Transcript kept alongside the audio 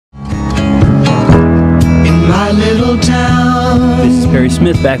Barry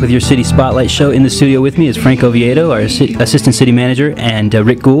Smith back with your City Spotlight show. In the studio with me is Frank Oviedo, our Assistant City Manager, and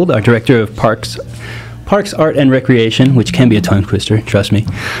Rick Gould, our Director of Parks, Art, and Recreation, which can be a tongue twister, trust me.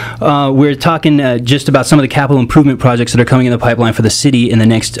 We're talking just about some of the capital improvement projects that are coming in the pipeline for the city in the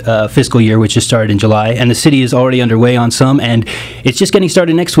next fiscal year, which just started in July. And the city is already underway on some, and it's just getting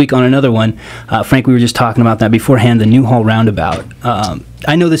started next week on another one. Frank, we were just talking about that beforehand, the Newhall Roundabout.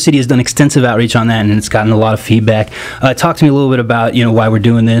 I know the city has done extensive outreach on that, and it's gotten a lot of feedback. Talk to me a little bit about why we're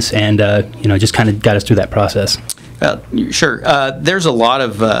doing this, and just kind of guide us through that process. Sure. There's a lot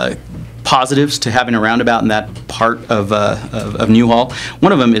of positives to having a roundabout in that part of Newhall.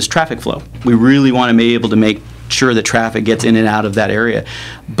 One of them is traffic flow. We really want to be able to make sure that traffic gets in and out of that area.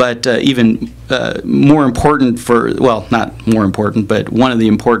 But even more important not more important, but one of the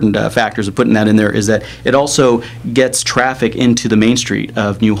important factors of putting that in there is that it also gets traffic into the main street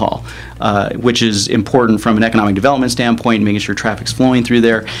of Newhall, which is important from an economic development standpoint, making sure traffic's flowing through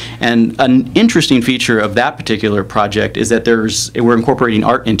there. And an interesting feature of that particular project is that we're incorporating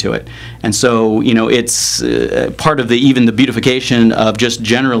art into it. And so, it's part of even the beautification of just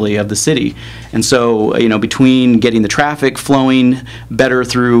generally of the city. And so, between getting the traffic flowing better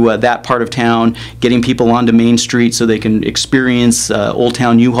through that part of town, getting people onto Main Street so they can experience Old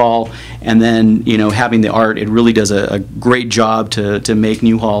Town Newhall, and then having the art, it really does a great job to make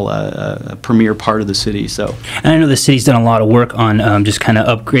Newhall a premier part of the city. So, and I know the city's done a lot of work on just kind of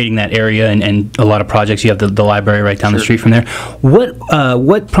upgrading that area, and a lot of projects. You have the library right down the street from there.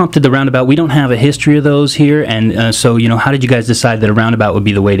 What prompted the roundabout? We don't have a history of those here, and so how did you guys decide that a roundabout would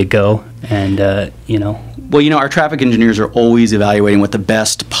be the way to go? And Well, our traffic engineers are always evaluating what the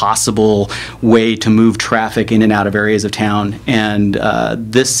best possible way to move traffic in and out of areas of town, and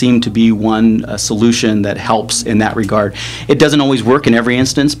this seemed to be one solution that helps in that regard. It doesn't always work in every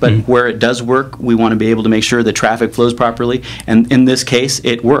instance, but where it does work, we want to be able to make sure that traffic flows properly, and in this case,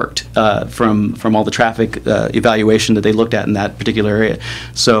 it worked from all the traffic evaluation that they looked at in that particular area.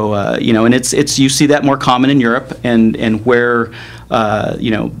 So, and you see that more common in Europe, and where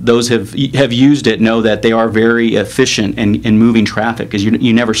those have used it know that they are very efficient in moving traffic, because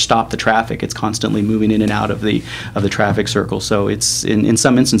you never stop the traffic. It's constantly moving in and out of the traffic circle. So it's in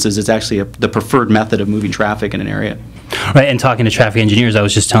some instances it's actually the preferred method of moving traffic in an area. Right, and talking to traffic engineers, I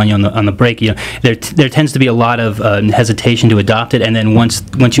was just telling you on the break, there tends to be a lot of hesitation to adopt it, and then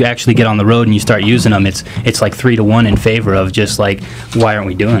once you actually get on the road and you start using them, it's like 3-to-1 in favor of just like, why aren't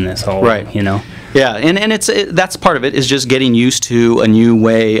we doing this whole, right. Yeah, and that's part of it, is just getting used to a new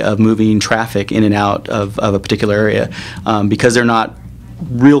way of moving traffic in and out of a particular area, because they're not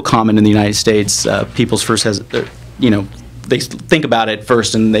real common in the United States. People's first they think about it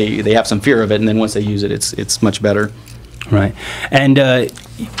first, and they have some fear of it, and then once they use it, it's much better. Right, and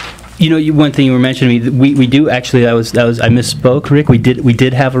one thing you were mentioning, we do actually. I misspoke, Rick. We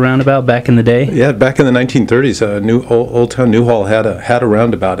did have a roundabout back in the day. Yeah, back in the 1930s, Old Town Newhall had a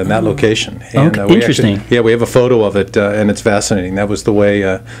roundabout in that location. And, okay, interesting. We have a photo of it, and it's fascinating. That was the way.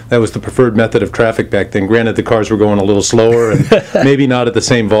 That was the preferred method of traffic back then. Granted, the cars were going a little slower and maybe not at the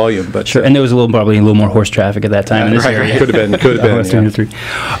same volume, but sure. And there was probably a little more horse traffic at that time in this area. Could have been.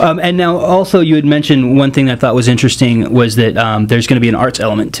 Yeah. And now also you had mentioned one thing that I thought was interesting was that there's going to be an arts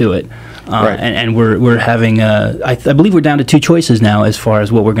element to it. Right. And we're having, I believe we're down to 2 choices now as far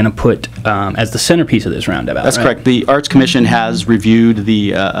as what we're going to put as the centerpiece of this roundabout. That's correct. The Arts Commission has reviewed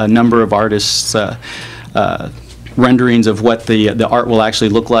a number of artists' renderings of what the art will actually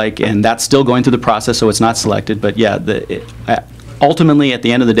look like, and that's still going through the process, so it's not selected. But yeah, ultimately, at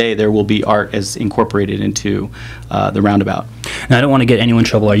the end of the day, there will be art as incorporated into the roundabout. Now, I don't want to get anyone in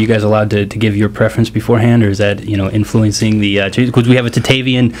trouble. Are you guys allowed to give your preference beforehand, or is that influencing the? Because we have a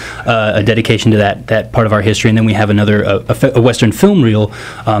Tatavian a dedication to that part of our history, and then we have another a Western film reel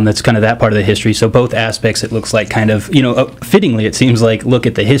that's kind of that part of the history. So both aspects, it looks like kind of fittingly, it seems like look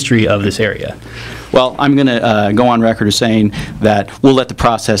at the history of this area. Well, I'm going to go on record as saying that we'll let the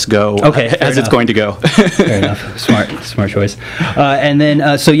process go as it's going to go. Fair enough. Smart choice. And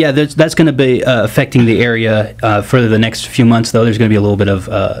then, so yeah, that's going to be affecting the area for the next few months, though. There's going to be a little bit of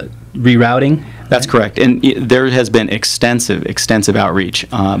rerouting. That's correct, and there has been extensive outreach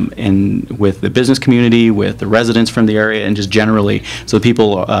with the business community, with the residents from the area, and just generally, so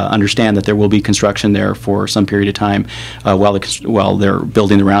people understand that there will be construction there for some period of time while they're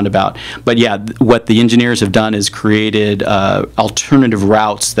building the roundabout. But yeah, what the engineers have done is created alternative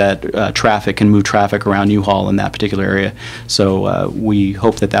routes that traffic can move traffic around Newhall in that particular area. So we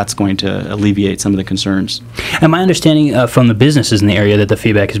hope that that's going to alleviate some of the concerns. And my understanding from the businesses in the area that the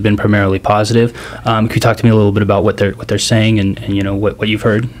feedback has been primarily positive. Could you talk to me a little bit about what they're saying and what you've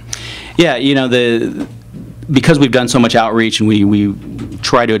heard? Yeah, because we've done so much outreach and we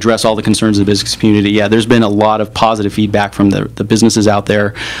try to address all the concerns of the business community, yeah, there's been a lot of positive feedback from the businesses out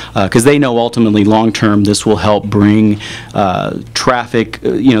there, because they know ultimately long-term this will help bring traffic,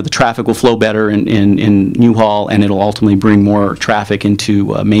 the traffic will flow better in Newhall, and it'll ultimately bring more traffic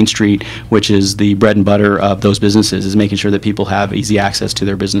into Main Street, which is the bread and butter of those businesses, is making sure that people have easy access to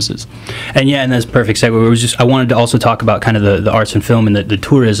their businesses. And yeah, and that's a perfect segue. I wanted to also talk about kind of the arts and film and the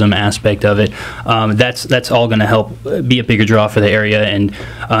tourism aspect of it. That's all going to help be a bigger draw for the area, and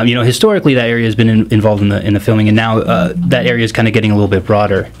historically that area has been involved in the filming, and now that area is kind of getting a little bit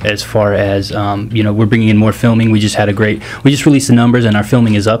broader as far as we're bringing in more filming. We just released the numbers, and our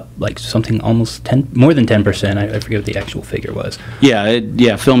filming is up like something almost more than 10%. I forget what the actual figure was.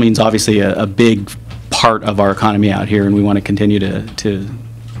 Yeah, filming is obviously a big part of our economy out here, and we want to continue to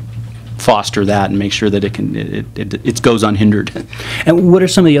foster that and make sure that it goes unhindered. And what are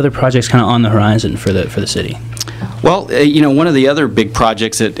some of the other projects kind of on the horizon for the city? Well, one of the other big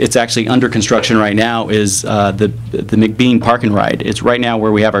projects that it's actually under construction right now is the McBean Park and Ride. It's right now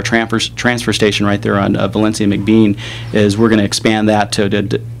where we have our transfer station right there on Valencia McBean. Is we're going to expand that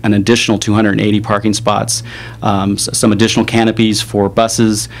to an additional 280 parking spots, some additional canopies for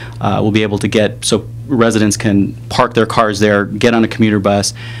buses. We'll be able to get so residents can park their cars there, get on a commuter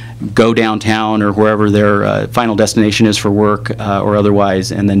bus, go downtown or wherever their final destination is for work or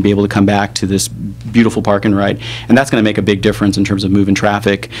otherwise, and then be able to come back to this beautiful park and ride. And that's going to make a big difference in terms of moving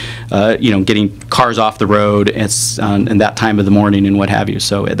traffic, getting cars off the road in that time of the morning and what have you.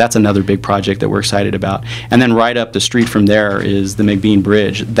 So that's another big project that we're excited about. And then right up the street from there is the McBean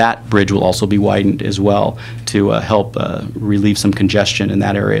Bridge. That bridge will also be widened as well to help relieve some congestion in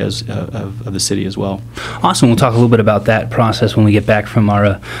that area of the city as well. Awesome. We'll talk a little bit about that process when we get back from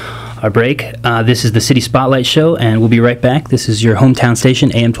our break. This is the City Spotlight Show, and we'll be right back. This is your hometown station,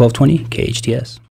 AM 1220, KHTS.